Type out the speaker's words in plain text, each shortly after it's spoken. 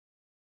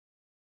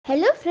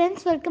Hello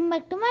friends, welcome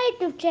back to my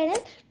YouTube channel.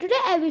 Today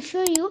I will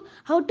show you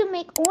how to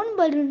make own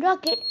balloon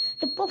rocket.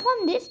 To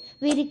perform this,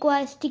 we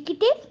require sticky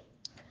tape,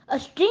 a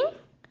string,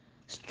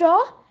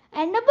 straw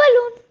and a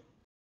balloon.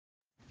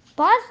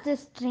 Pass the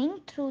string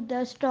through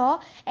the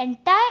straw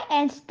and tie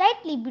ends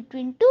tightly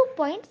between 2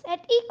 points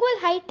at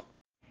equal height.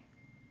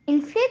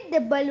 Inflate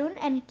the balloon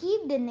and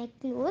keep the neck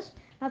closed.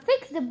 Now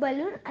fix the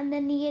balloon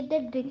underneath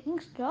the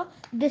drinking straw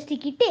with the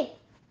sticky tape.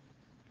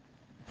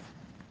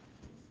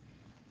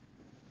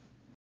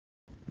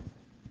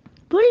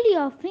 Pull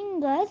your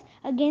fingers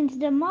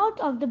against the mouth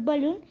of the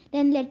balloon,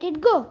 then let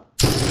it go.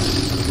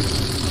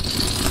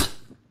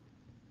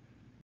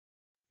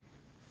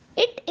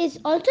 It is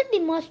also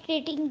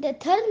demonstrating the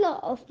third law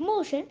of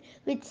motion,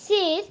 which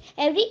says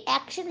every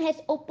action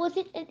has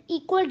opposite and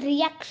equal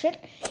reaction.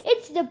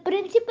 It's the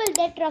principle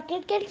that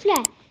rocket can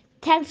fly.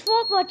 Thanks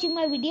for watching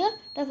my video.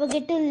 Don't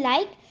forget to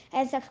like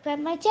and subscribe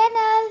my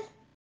channel.